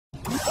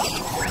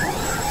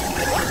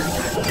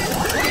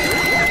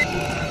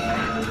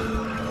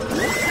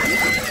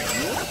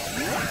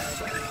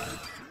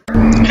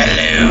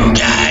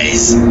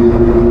guys,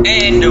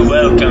 and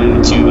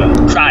welcome to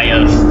Cry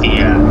of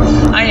Fear.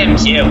 I am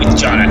here with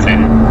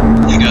Jonathan.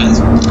 Hey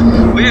guys.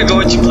 We are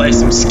going to play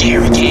some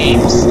scary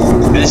games.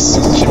 This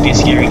should be a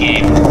scary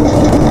game.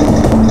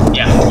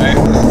 Yeah,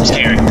 right?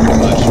 Scary. Pretty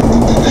much.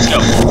 Let's go.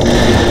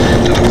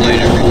 I've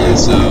played everyone,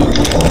 so...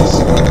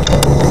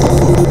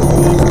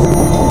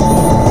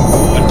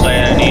 One play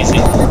it easy.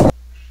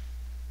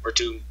 We're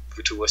two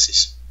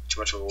wussies. Too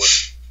much of a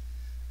wuss.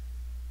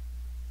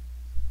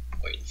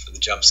 Waiting for the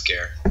jump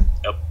scare.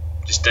 Nope.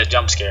 Just that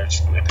jump scare.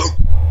 Just boom.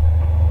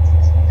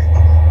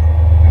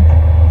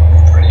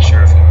 I'm pretty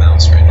sure if a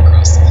mouse ran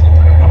across the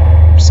floor,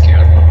 it would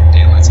scare the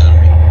daylights out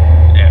of me.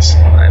 Yes.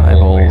 I've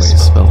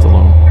always felt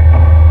alone.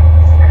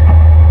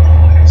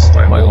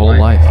 My whole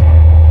life.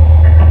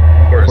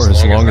 For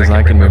as long as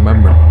I can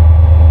remember.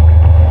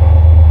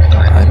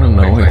 I don't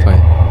know if I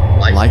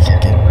like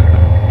it.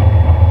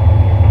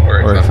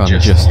 Or if I'm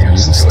just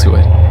used to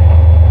it.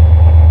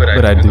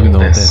 But I do know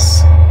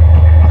this.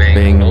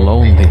 Being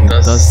lonely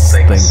does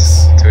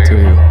things to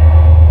you.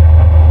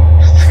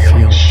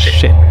 Feel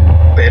shit,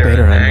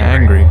 bitter and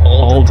angry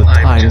all the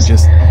time,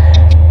 just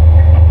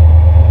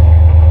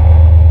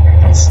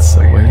eats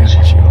away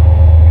at you.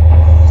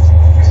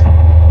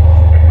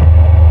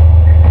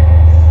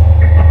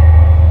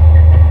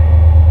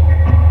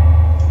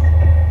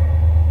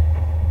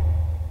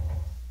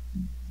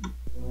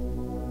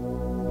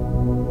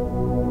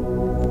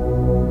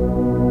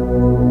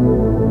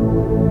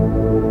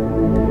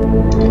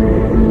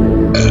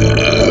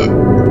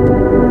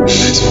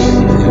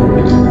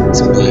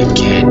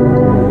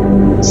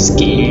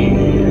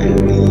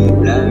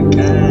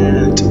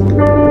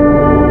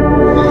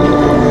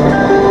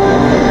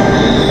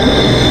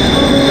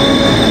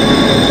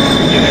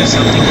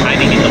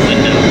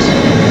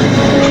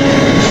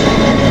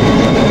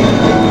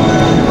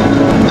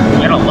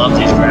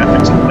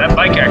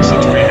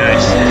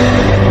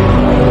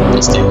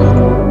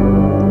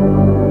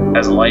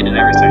 Light and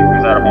everything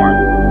without a horn.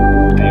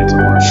 Hey, it's a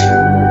horn.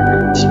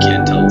 You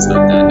can't tell it's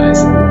not that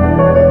nice.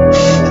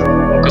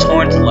 Well, because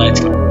horns and lights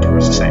go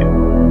towards the same.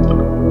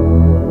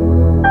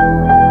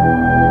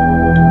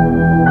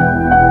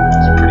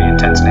 It's a pretty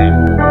intense name.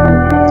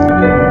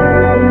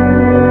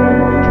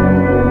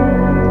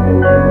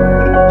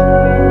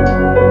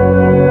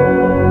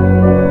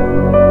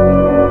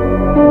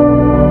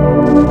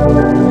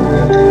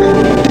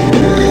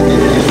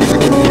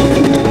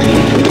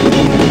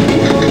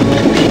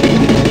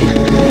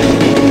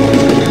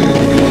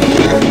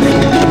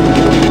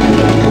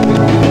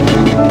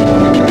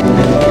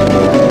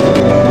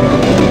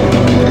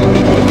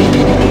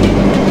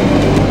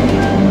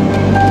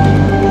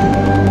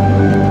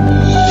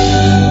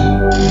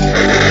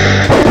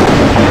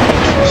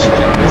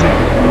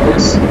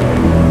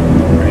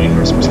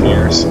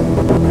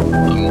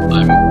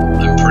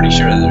 I'm pretty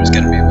sure that there's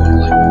gonna be one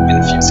like in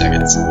a few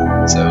seconds.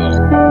 So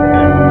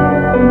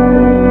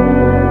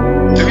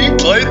have you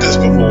played this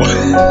before?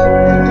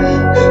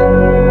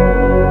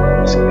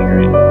 It's gonna be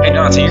great. Hey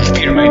Dante, your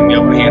computer might be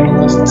able to handle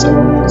this, so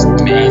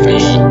maybe.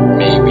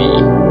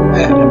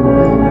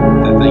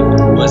 That thing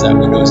was that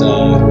Windows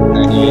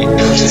 98.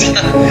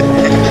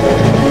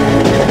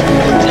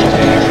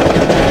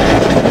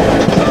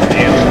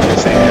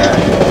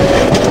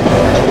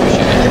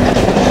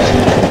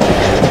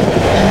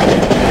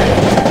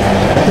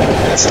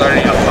 It's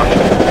starting out funny.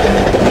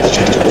 It's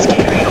just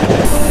scary.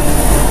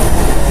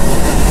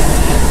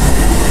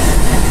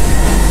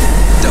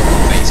 Double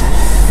baseball.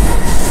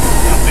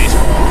 Not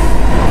baseball.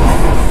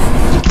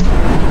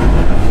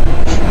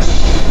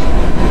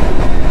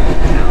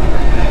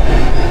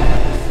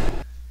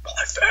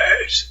 My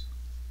face.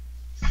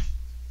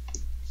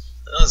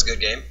 That was a good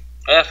game.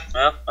 Yeah,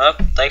 well,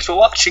 thanks for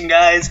watching,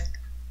 guys.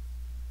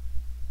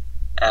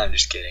 I'm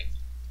just kidding.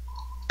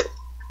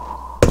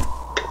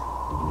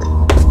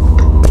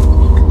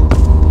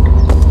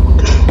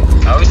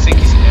 I always think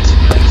he's gonna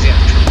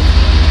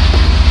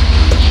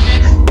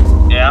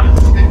Yeah? Oh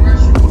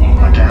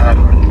my god,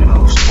 we're in the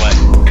middle of sweat.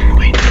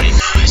 Wait,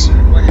 guys.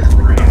 What happened?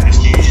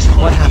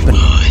 What happened?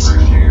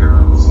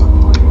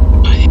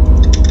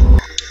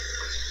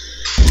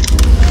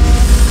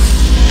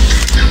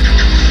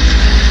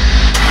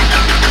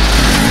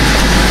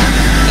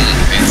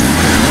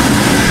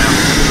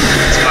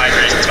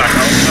 It's my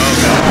home. Oh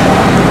god.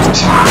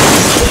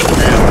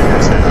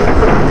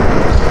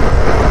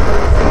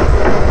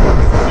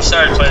 We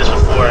started to play this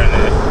before and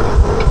it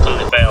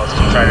completely failed. We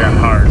tried it on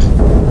hard.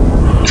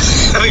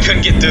 We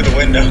couldn't get through the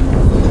window.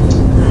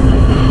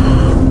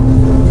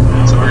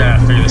 So we're gonna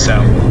have to figure this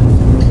out.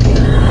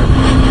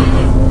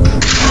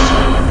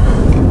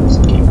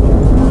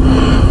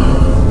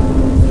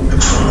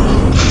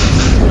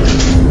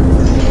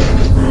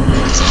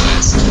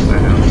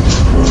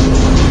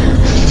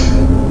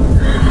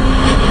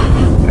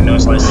 I know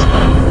it's nice.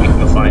 We can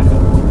go find it.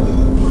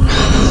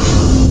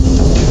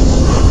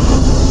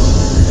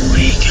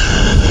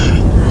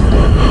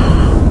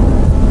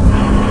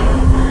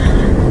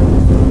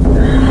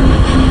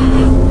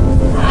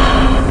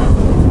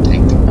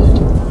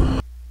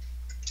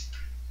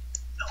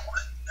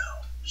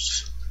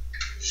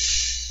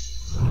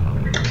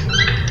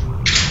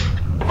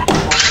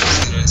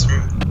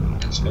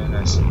 It's very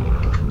nice. I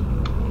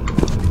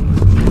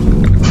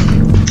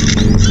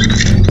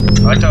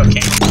like how it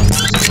came.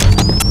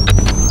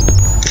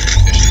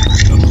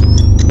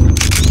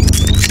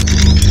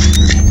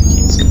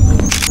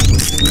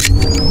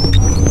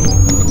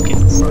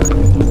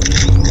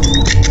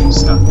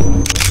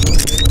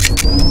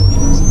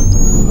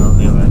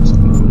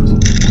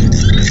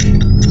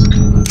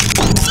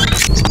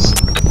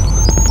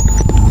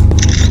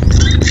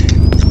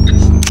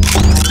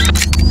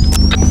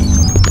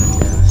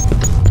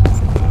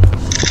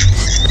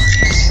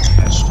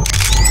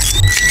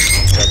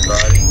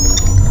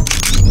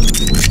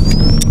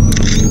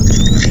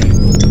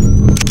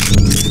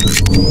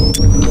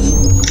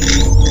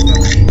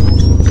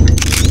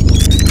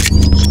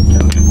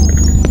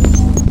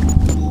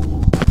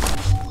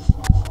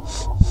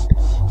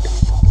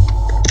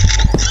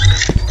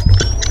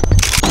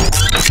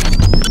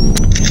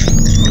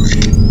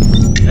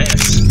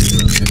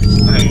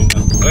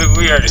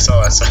 We already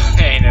saw that, so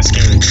it ain't that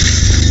scary.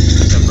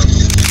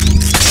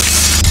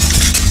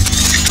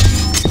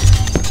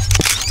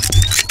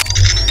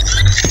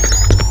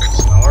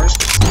 Snores?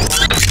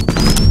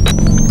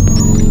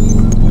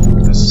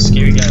 That's a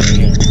scary guy right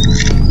here.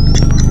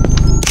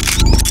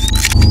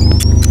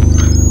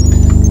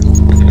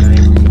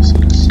 Alright,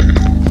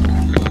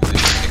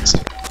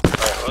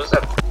 what was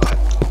that?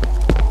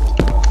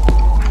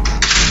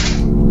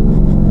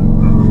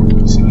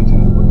 Let's see, we can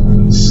look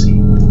and see.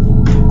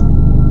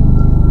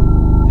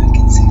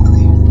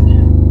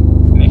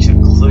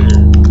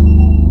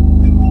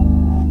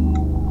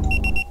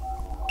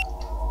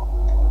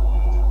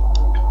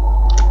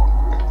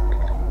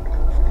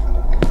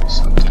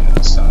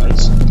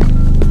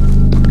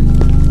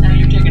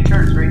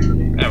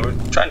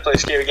 Trying to play a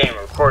scary game,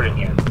 we're recording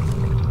here.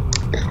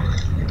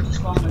 As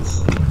long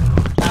as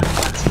Johnny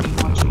wants to be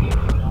watching you, I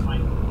don't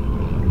mind.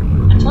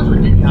 I told you I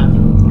did, Johnny.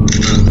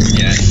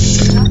 Yeah.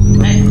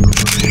 Hey.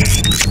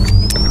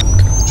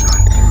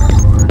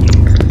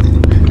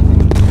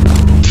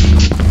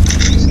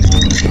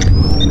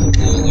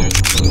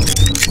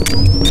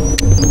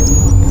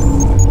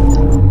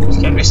 There's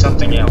gotta be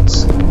something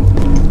else.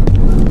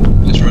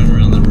 Just run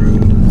around the room.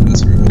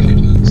 This room a few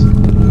times.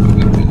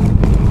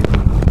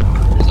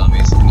 There's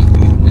zombies.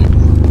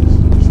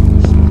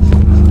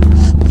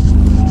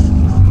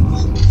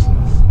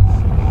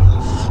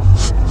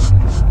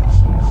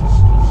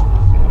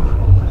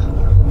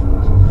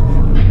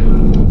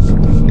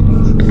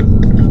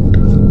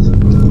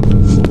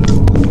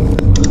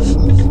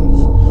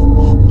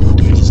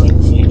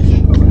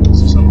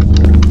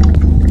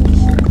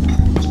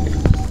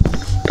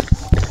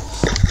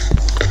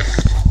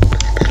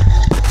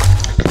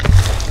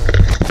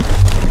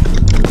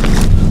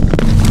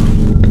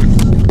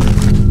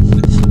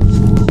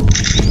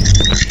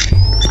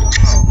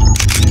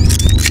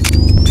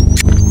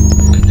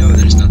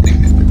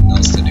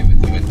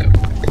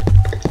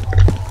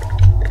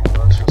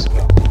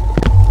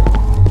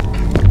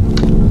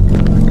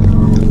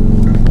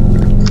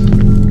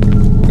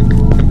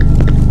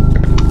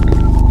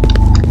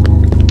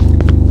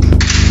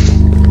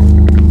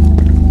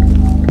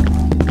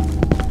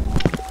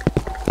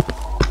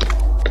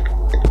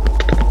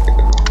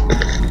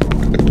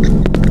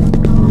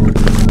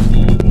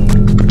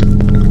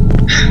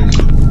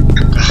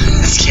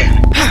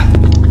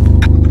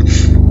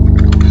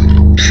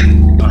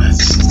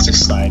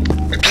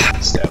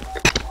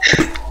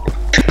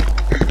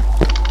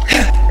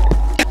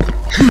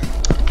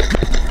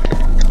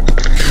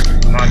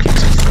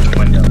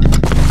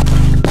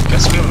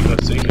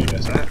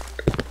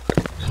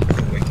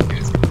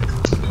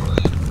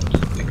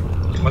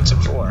 What's it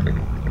for?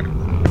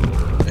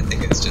 I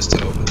think it's just to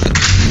open the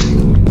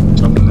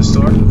To open this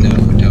door? No,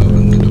 to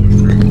open the door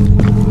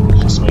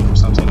through. Just wait for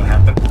something to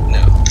happen?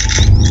 No.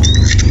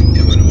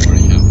 It would have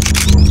already happened.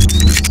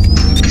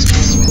 It was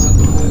supposed to be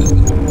something that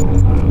happened.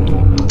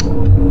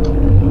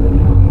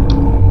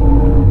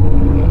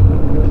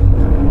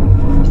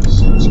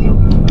 Let's go.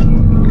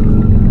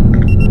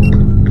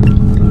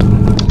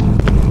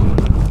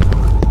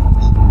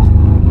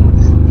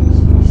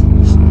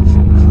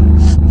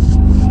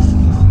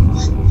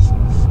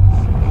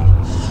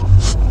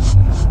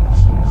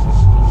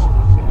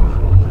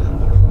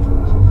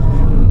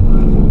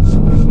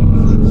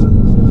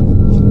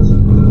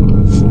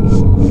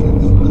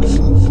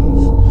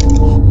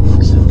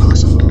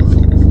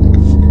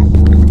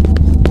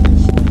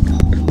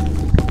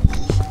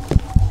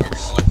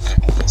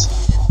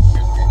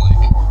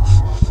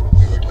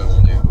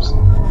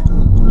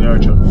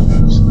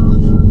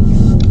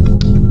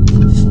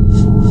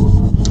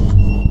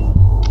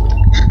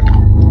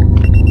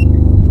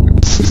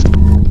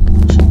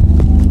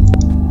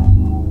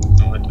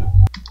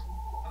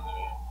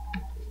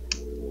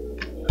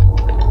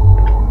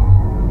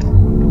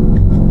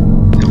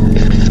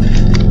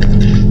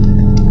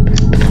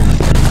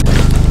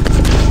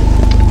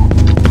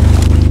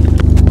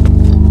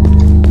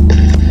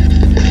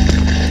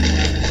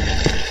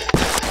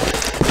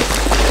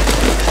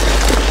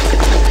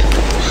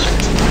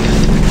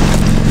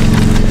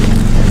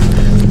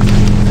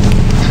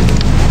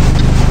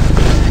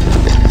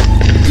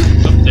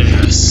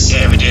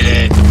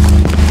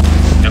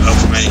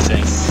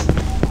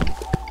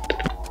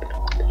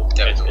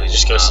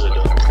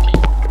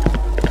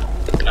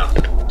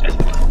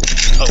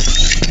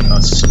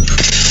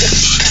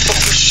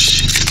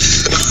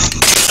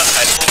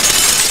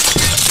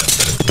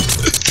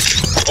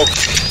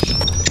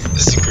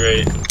 This is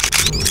great.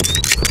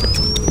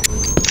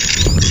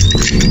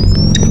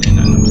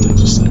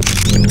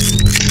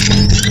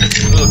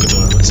 Look at the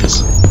what's this?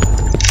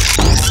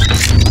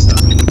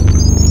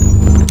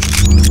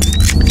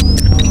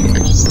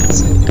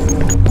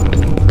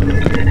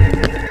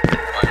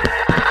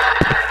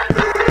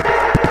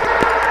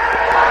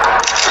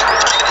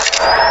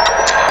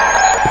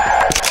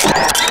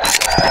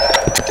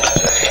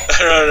 I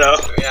don't know.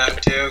 We have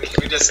to. Can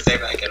we just stay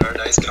back in our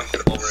nice,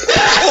 comfortable room?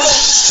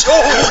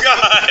 Oh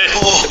god!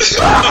 Oh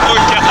god!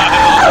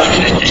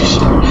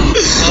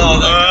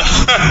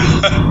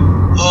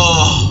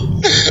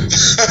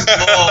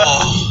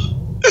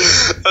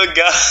 Oh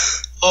god!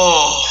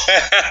 Oh!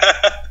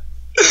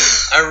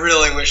 I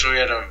really wish we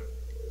had a.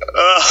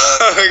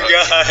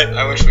 God!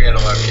 I wish we had a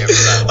webcam for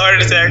that.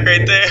 Heart attack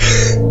right there.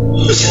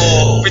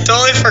 Oh! We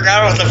totally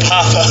forgot about the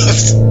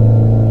pop-ups.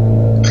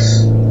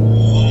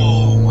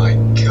 Oh my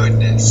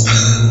goodness!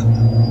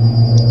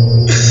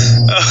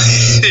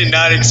 I did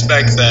not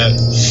expect that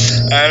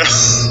at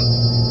all.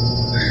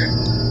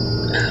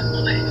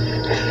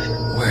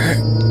 Where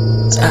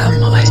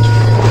am I?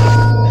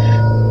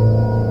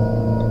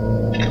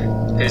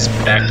 His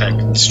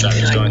backpack strap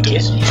is going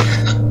through.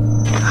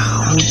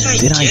 How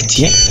did I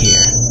get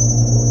here?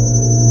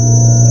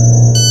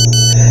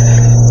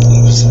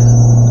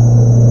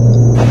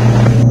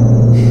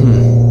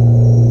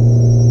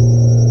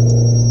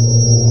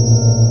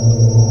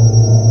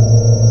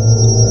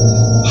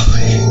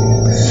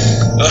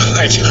 Oh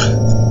my god.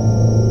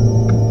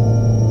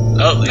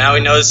 Oh, now we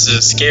know this is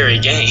a scary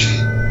game. I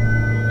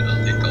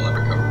don't think they'll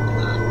ever cover from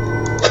that.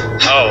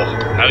 Oh,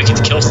 now we get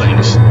to kill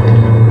things.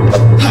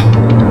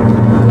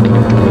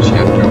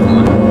 Chapter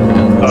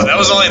 1. Oh, that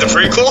was only the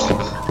prequel?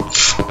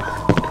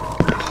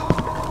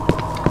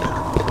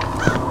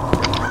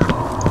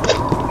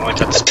 Oh, I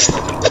got this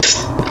broken.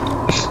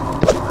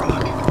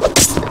 Rock.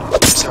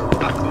 There's a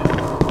rock there.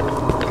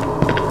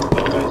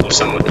 Oh, guys, there's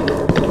someone.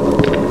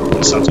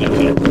 There's something up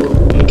here.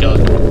 Kill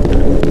it.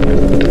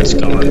 It's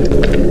gone.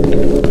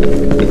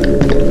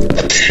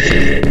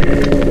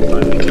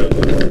 Finally killed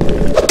it.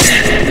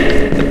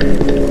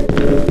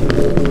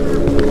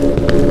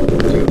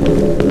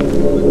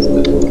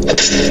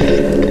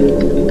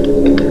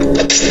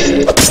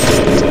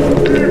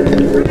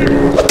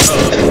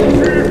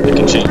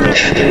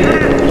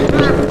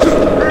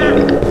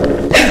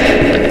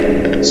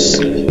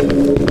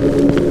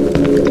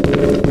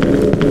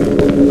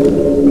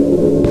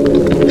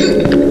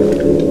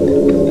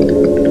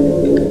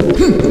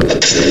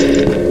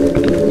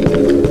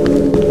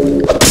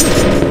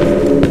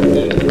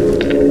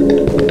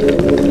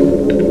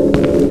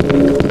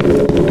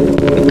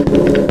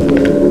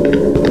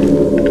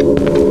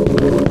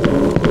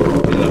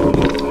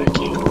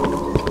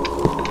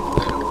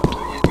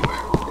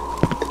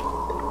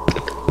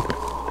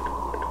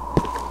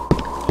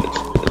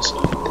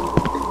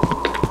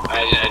 I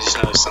just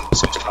noticed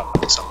something's going to pop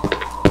up somewhere.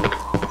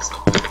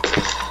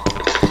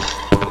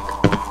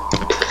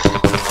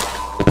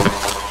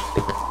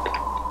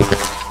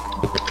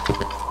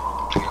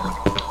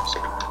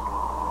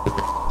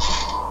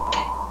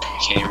 I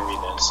can't even read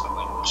that in some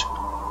language.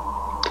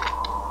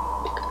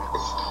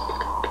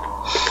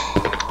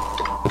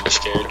 You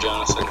scared,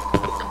 Jonathan?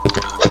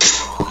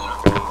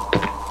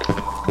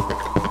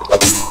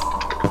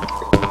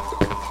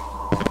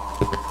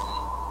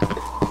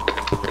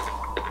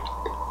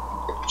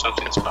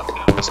 Something's popping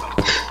out of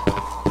something.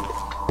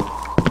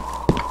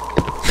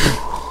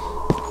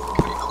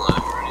 Can we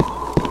climb or anything?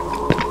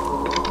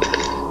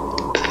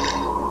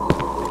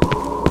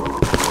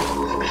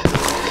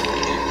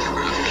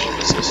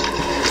 What's this?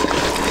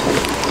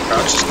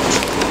 Crouch is good.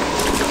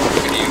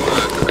 Can you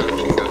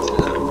crouch and go to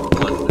that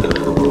one?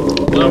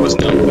 Well, that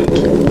wasn't opened.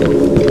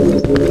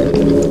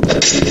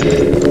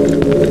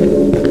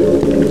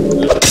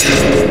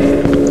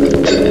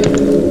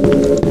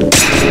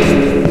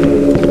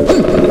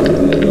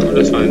 Where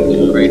to find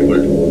the Great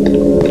work.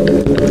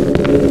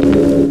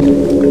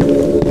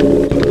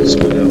 Let's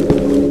go down.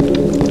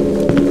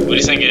 What do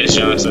you think it is,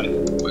 Jonathan?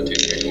 1, 2,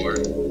 3, 4.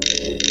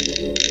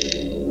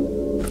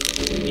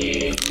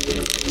 Yeah.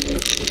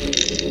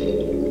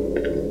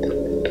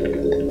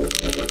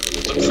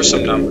 Look for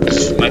some numbers.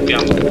 Might be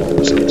on the wall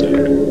or something.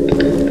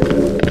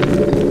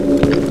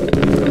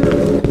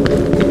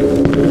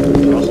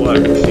 A whole lot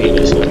of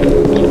graffiti, so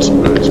don't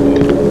surprise me.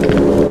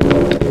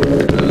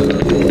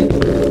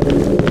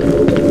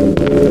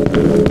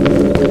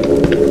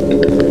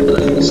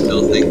 I'm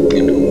still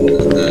thinking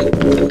that.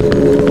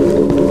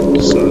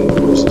 Some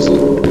numbers, is it?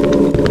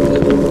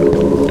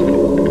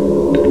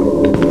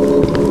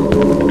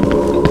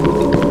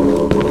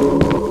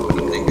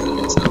 I'm thinking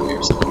that it's out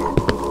here somewhere.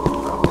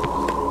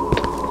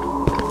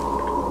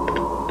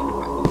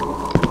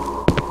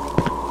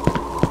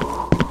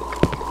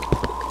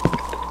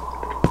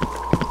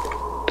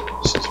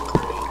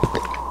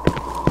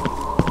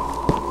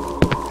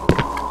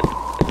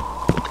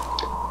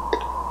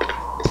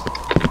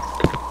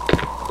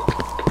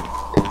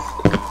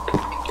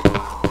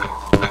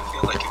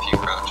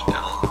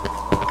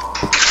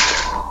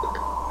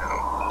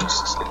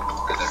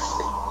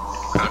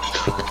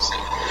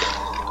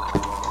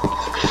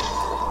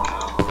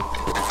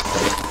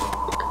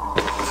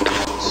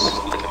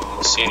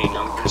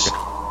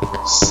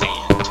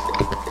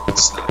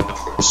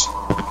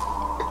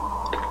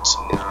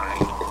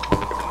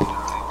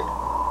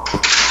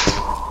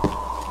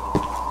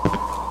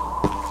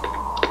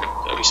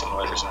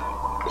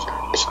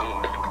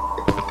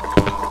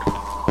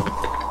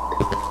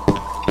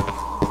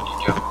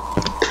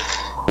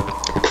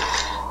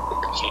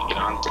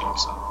 think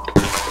so.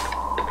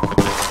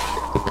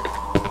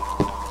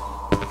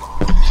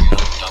 You got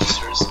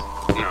dumpsters?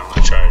 No,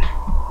 I tried.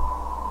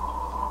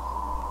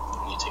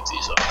 Let me take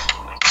these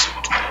off. I can see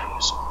which one I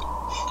use.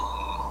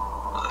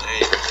 I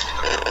have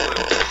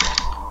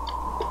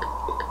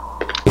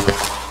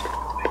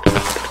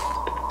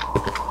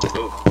no clue.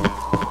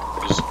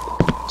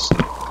 Oh, it's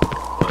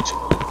not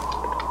legible.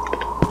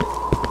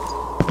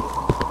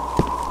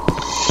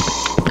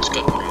 It's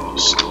got me in the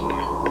store.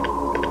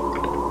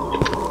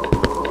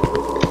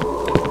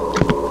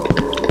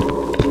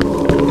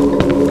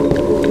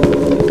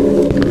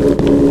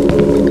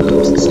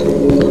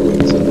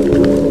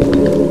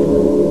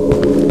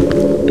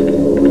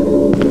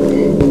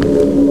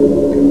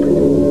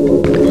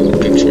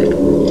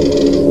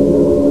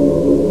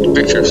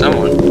 Picture of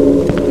someone.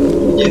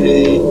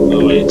 Yay.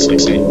 Oh wait, it's like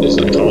saying there's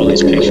like all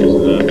these pictures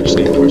of the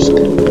same person.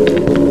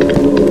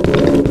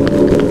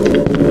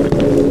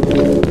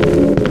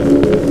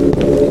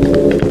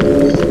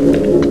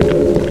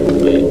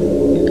 Wait,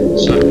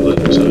 it's not blood,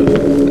 it's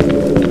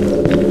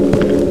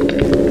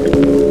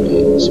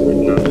it's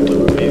written on the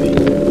door maybe.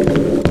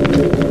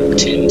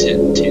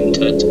 Tin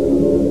tut.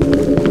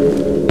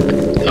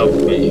 Help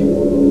me.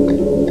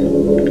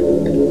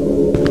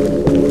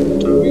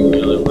 Do we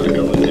really want to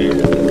go in there?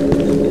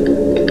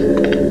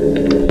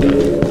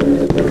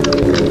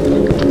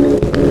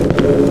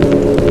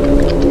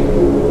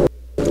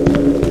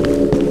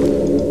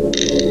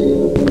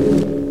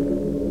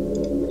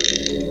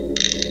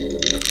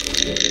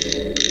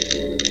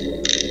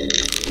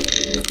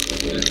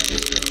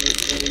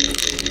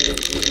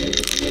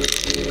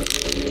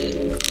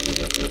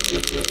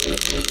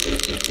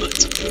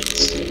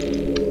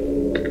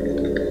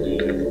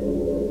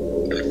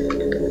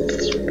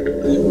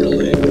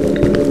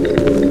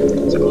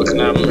 Is it looking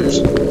at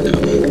numbers? No.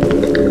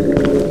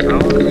 How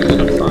are we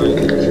gonna find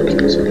the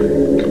freaking zone?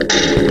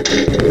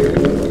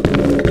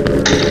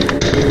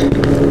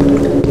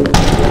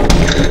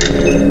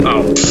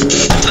 Oh,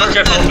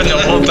 fucking open the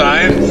whole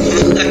time?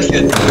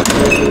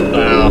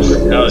 Wow,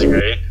 that was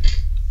great.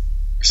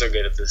 We're so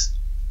good at this.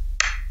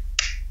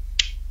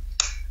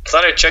 I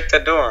thought I checked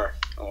that door.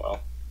 Oh well.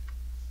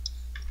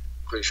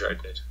 Pretty sure I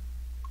did.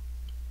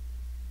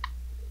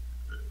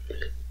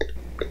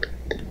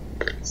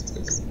 This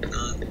does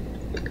not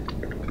I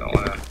don't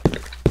wanna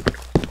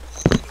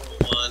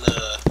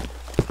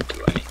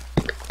do any.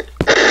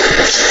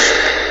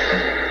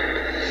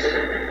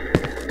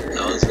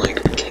 That was like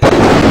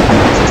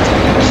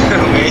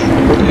Wait.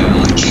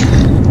 yeah,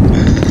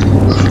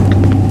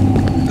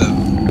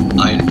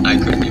 like I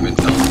couldn't even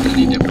tell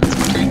any difference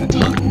between the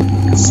top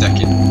and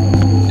second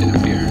it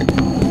appeared.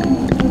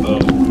 Oh.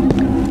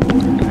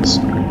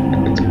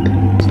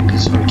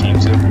 That's what it came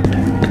to.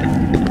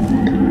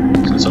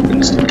 So let's open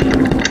this door.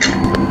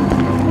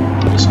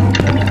 This one.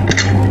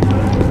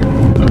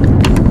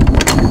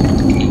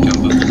 Can you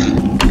jump up to that?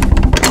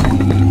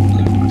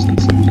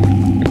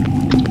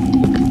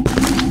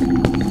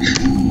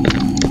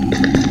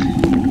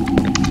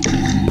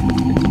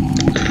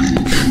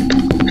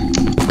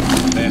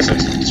 That's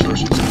this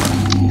first one.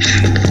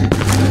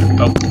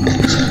 Oh.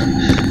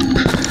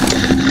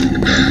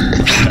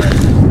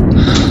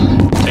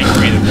 Take a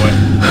breather, boy.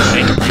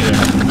 Take a breather.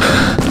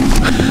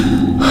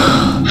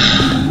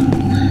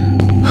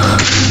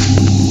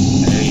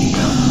 There you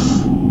go.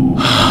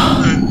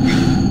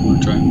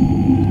 Wanna try?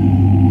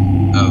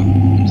 Oh,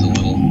 there's a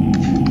little.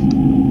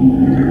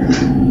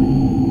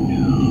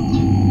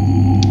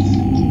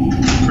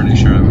 I'm pretty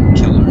sure I would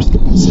kill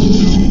ourselves.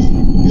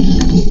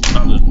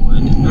 Probably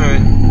would.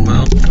 Alright,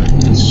 well,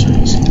 Let's try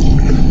this.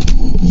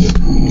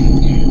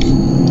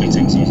 Make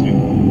things easier.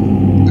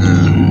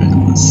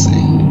 let's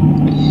see.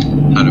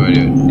 How do I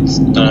do it?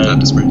 Just double tap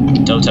to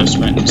sprint. Double tap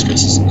sprint and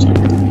spaces. Sorry.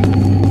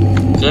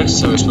 I feel like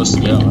so we're supposed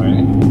to go,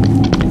 right?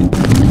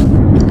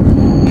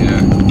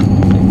 Yeah.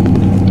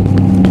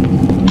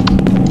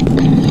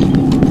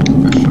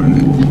 Press for it.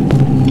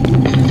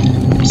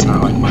 It's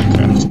not like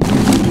Minecraft.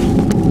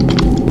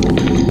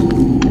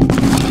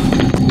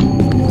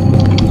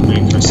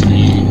 Wait for C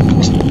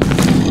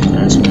to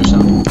grasp or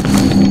something.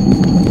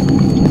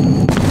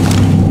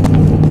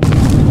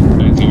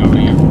 Anything over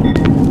here?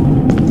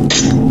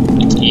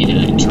 It's E to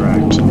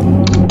interact.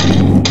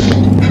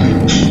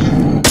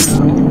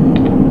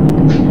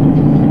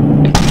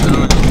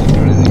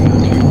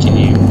 Can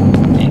you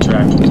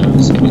interact with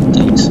those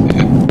things?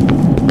 Yeah.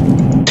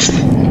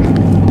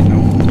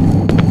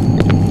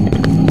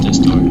 With this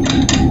door?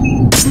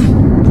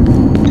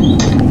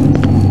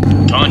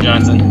 Come on,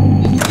 Johnson.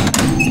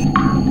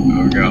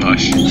 Oh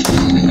gosh.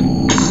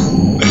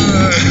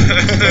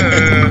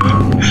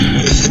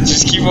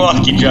 Just keep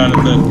walking,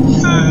 Jonathan.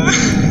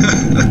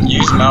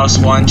 Use mouse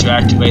 1 to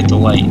activate the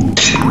light.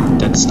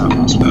 That's not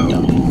mouse 1,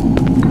 dummy.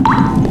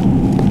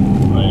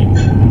 Wait.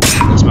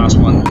 That's mouse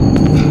 1.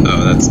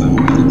 Oh, that's the.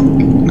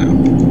 No.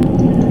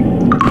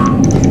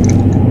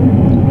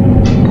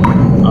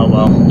 Oh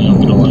well, you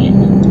don't get a light.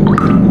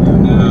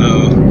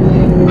 No.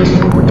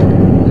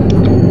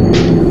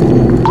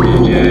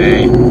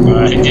 JJ.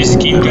 Alright, just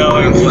keep I don't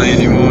going. play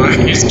anymore.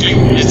 Just keep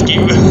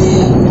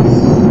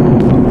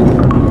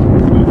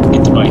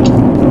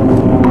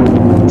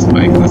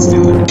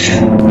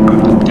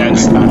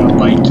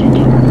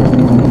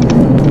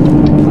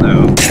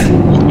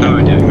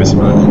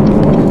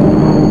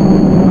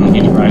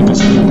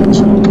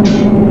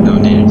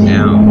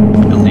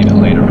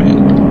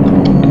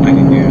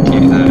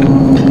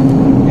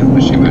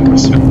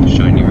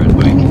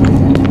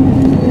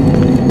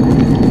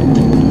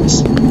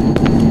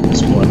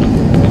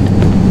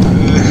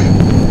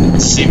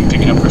Steven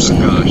picking up her Oh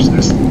gosh,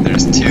 there's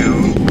two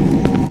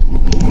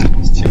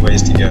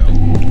ways to go.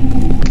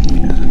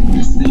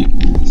 This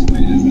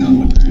way does not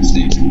look very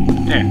safe.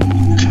 There.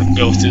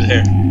 Go through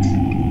there.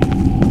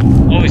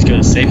 Always go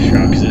the safe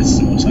route because it's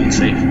the most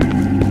unsafe.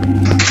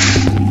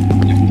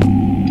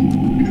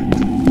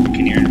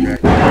 Can you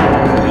interact?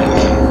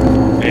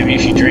 Maybe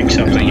if you drink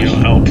something, it'll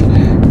help.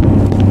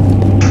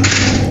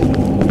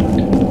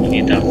 You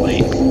need that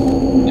light.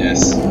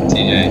 Yes, TJ,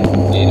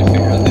 you need to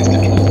figure out these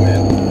controls,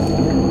 man.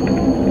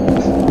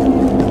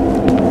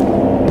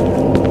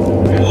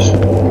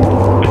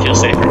 I feel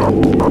safer. I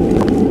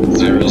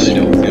really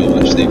don't feel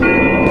much safer.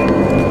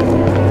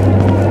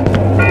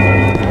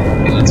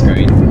 Well, that's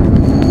great.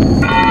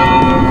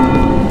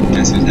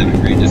 Guess who's having a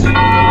great day?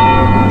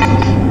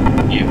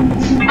 You.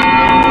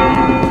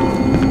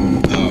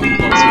 Oh, of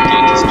course, we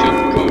can't just jump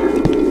the car.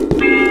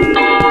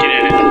 Get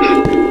in it.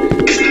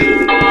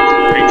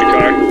 Break the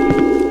car.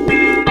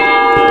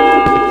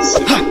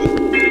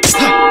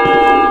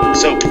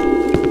 Soap.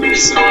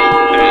 So,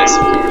 yes,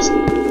 of course.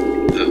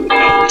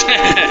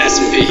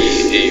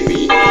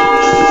 S-P-A-V.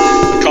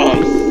 Call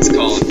him. Let's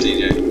call him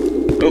TJ.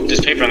 Oh,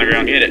 there's paper on the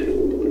ground. Get it.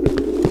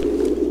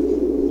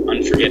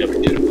 Unforgettable.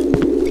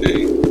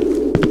 Okay.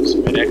 There's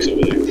my X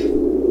over there. I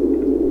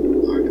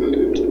got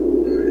it.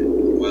 Alright.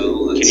 Well,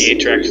 let's... Can you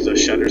interact with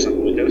those shutters on the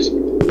windows? No.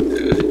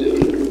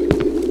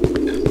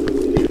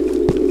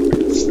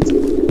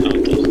 No,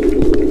 it doesn't.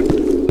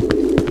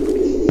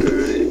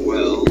 Alright,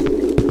 well...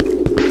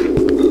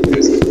 Oh,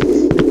 there's a...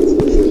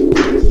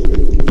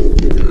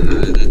 I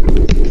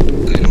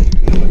don't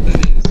even know what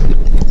that is.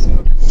 So,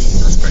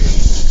 that's great.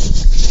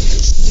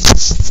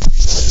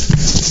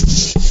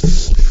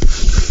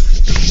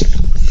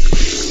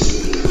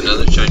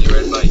 Another shiny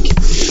red bike.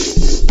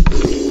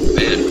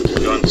 Man,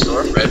 Go in the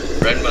store?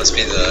 red must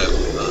be the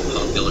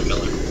popular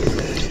color. Go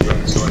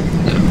in the store.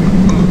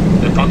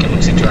 The pumpkin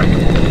looks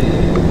interactable.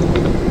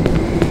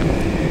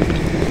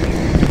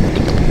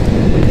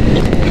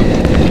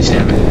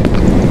 Stab it.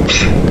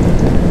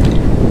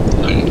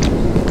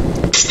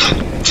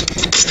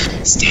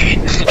 Stab it.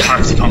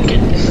 Park the pumpkin.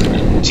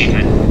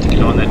 Achievement. Can you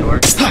go in that door?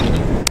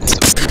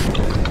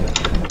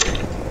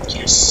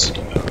 Yes.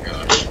 Oh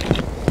gosh.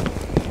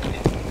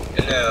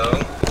 Hello.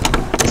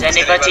 Is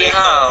anybody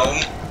home?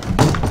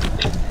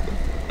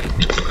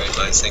 Great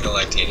mind, single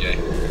like TJ.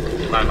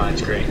 My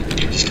mind's great.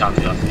 Just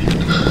copy off me.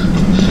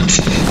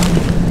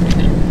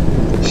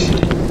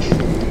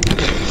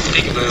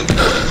 Take a move.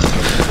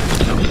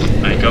 No.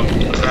 Alright, go.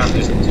 Look around.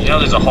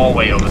 There's a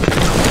hallway over there.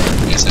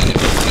 Yes, I do. I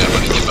don't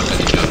want to give up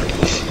any counter.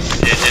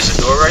 There's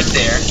a door right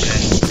there.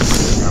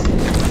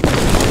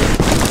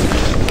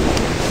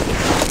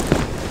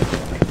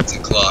 It's a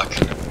clock.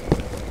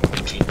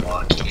 Keep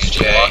walking.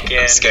 TJ, Walk in.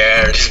 I'm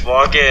scared. Just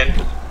walk in.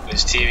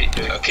 There's TV.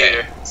 There's a Okay.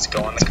 computer. Let's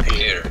go on the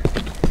computer.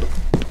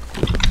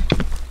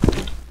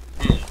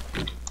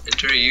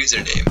 Enter a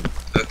username.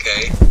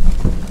 Okay.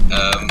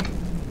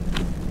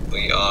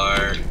 We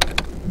are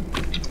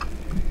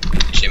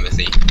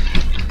Jimothy.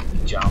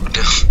 Jump. No.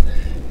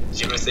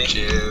 Jimothy.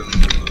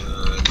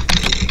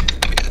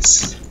 Jimothy.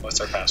 Yes. What's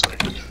our password?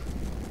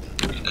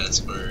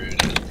 Password.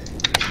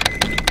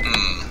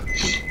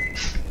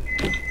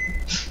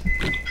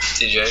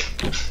 TJ.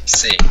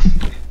 C.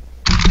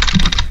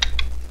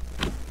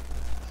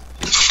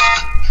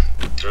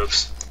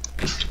 Oops.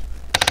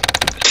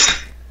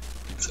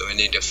 So we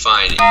need to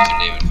find a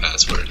username and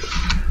password.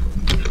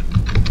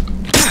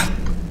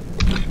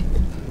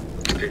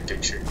 Great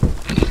picture.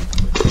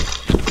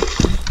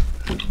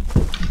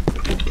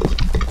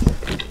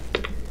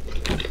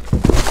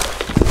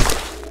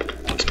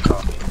 Want some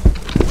coffee?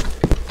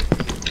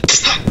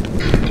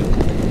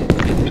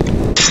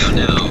 So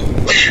now,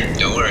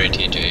 don't worry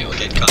TJ, you'll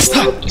get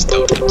caught. Just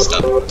don't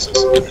stop.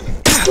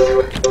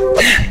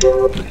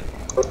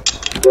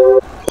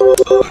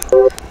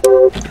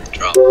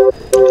 Drop.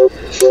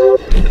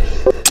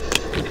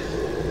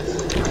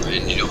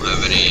 And you don't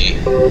have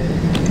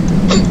any...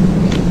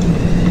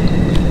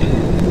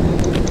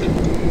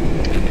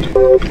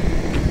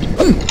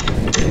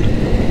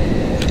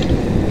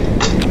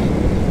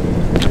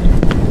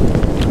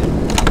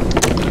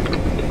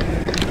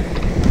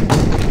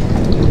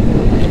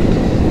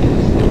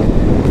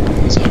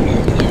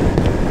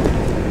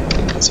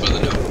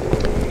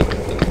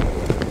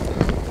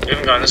 We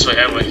haven't gone this way,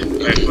 have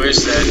we? Wait,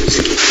 where's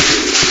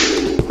that?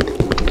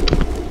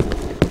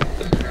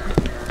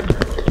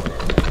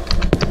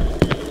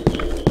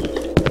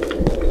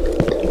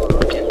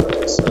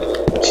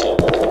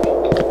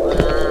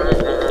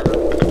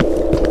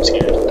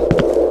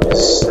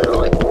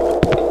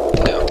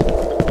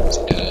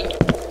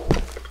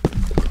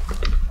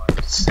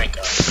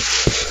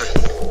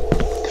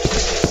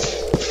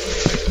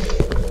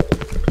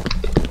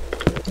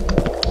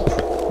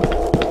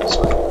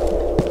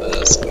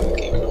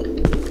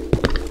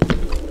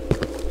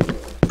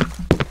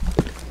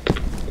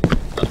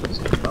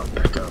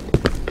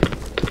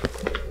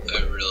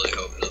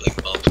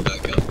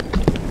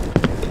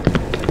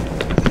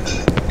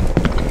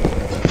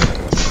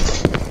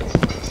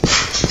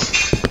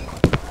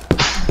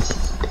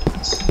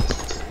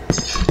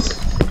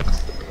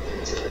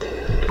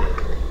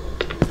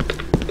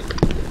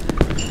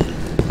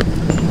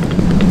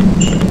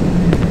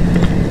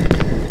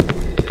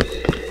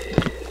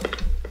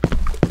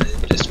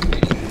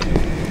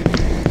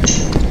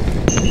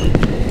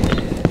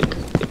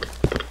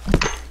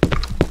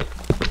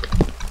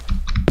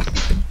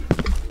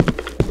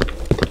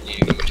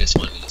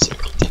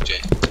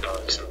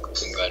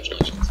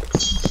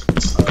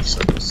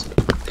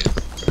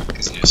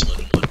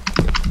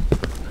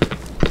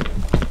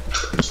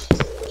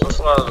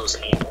 a lot of those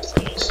hand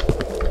things.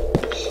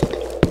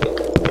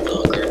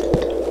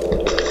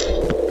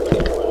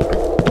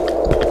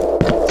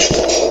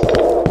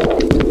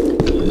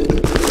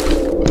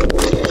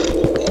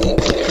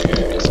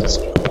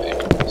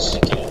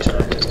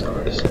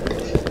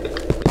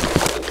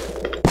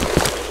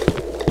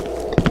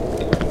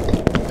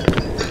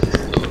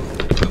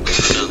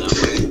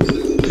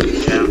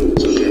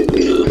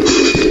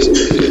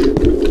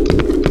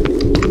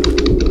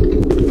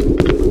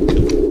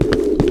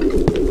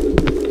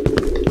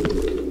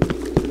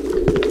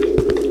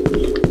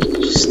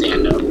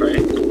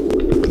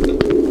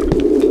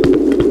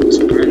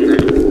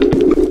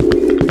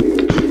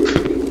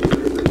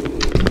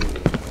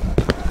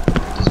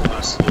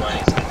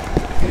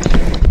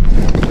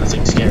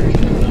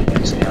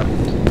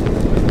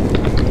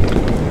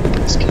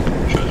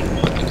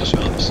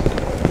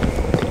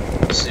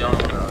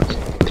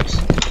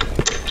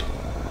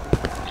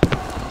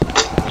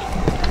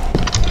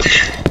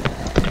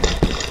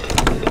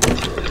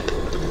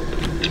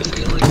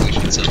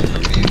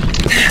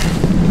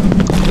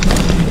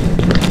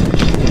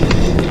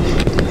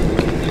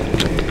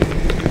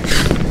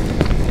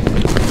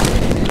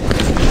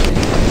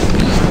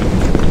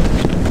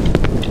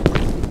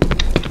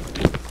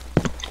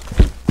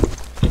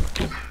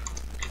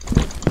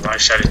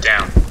 Shut it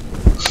down.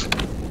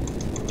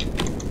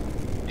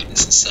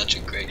 This is such a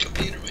great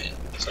computer, man.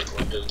 It's like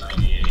Windows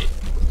 98.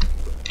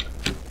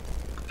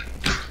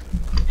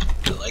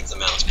 I like the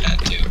mouse pad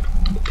too.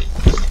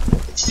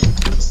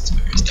 It's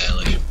very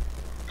stylish.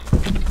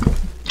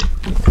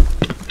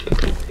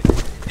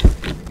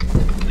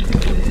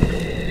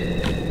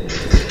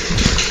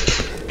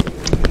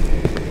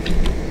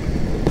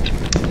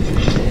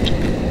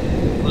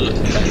 Look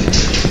at that.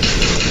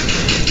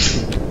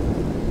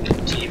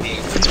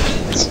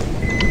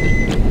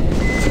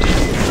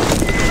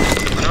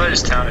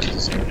 This town is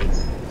deserted.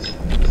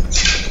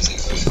 That's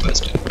a good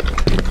question.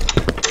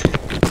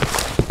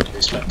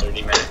 We spent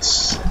 30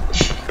 minutes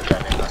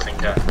getting nothing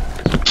done.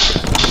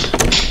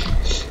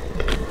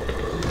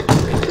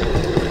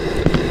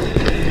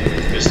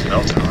 Here's the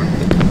bell tower.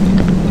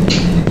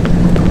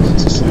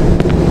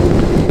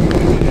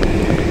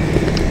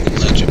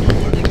 Legible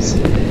words.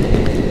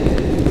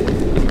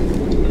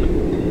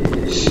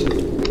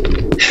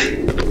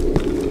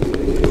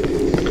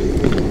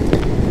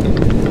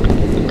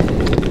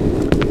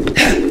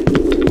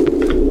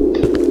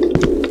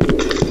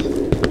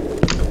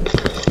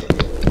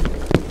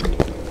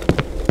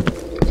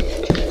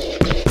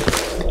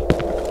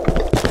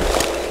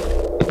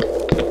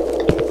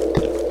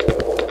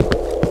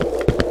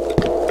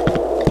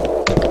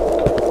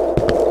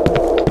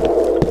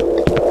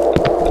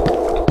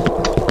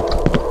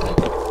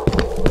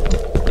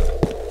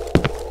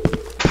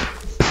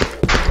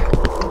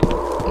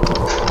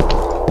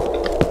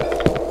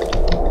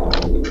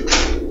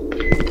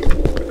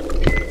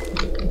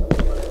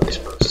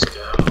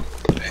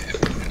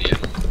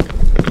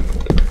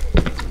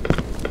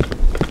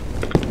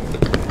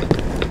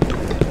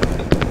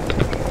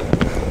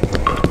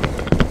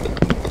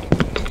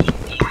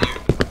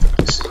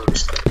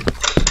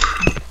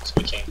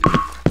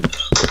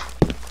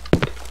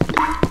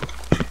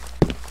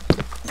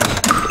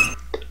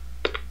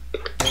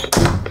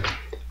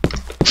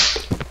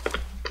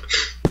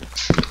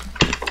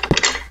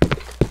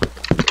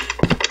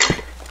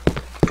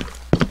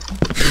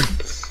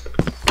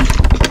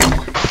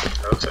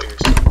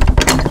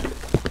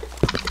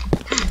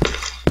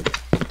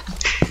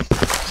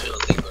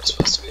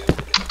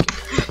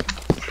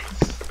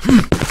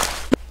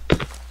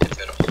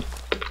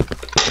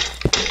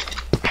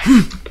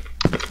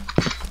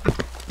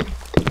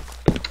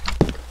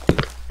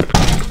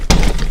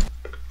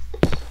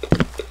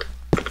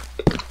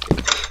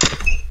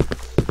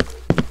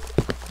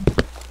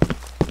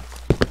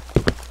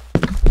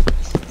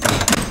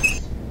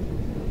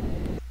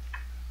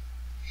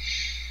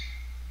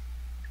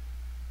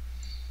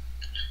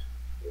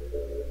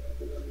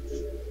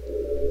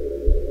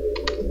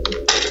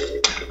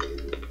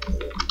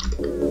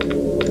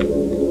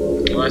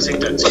 Well, I think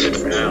that's good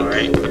for now,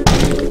 right?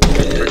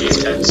 Pretty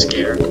that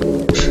scare. 1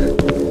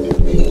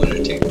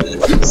 or 2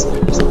 minutes.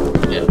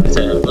 Yeah,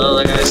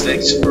 well, guys,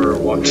 thanks for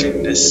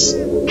watching this.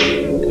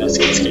 Let's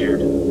get scared.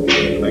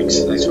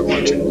 Thanks for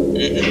watching.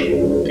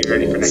 Be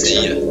ready for next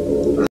time. See ya.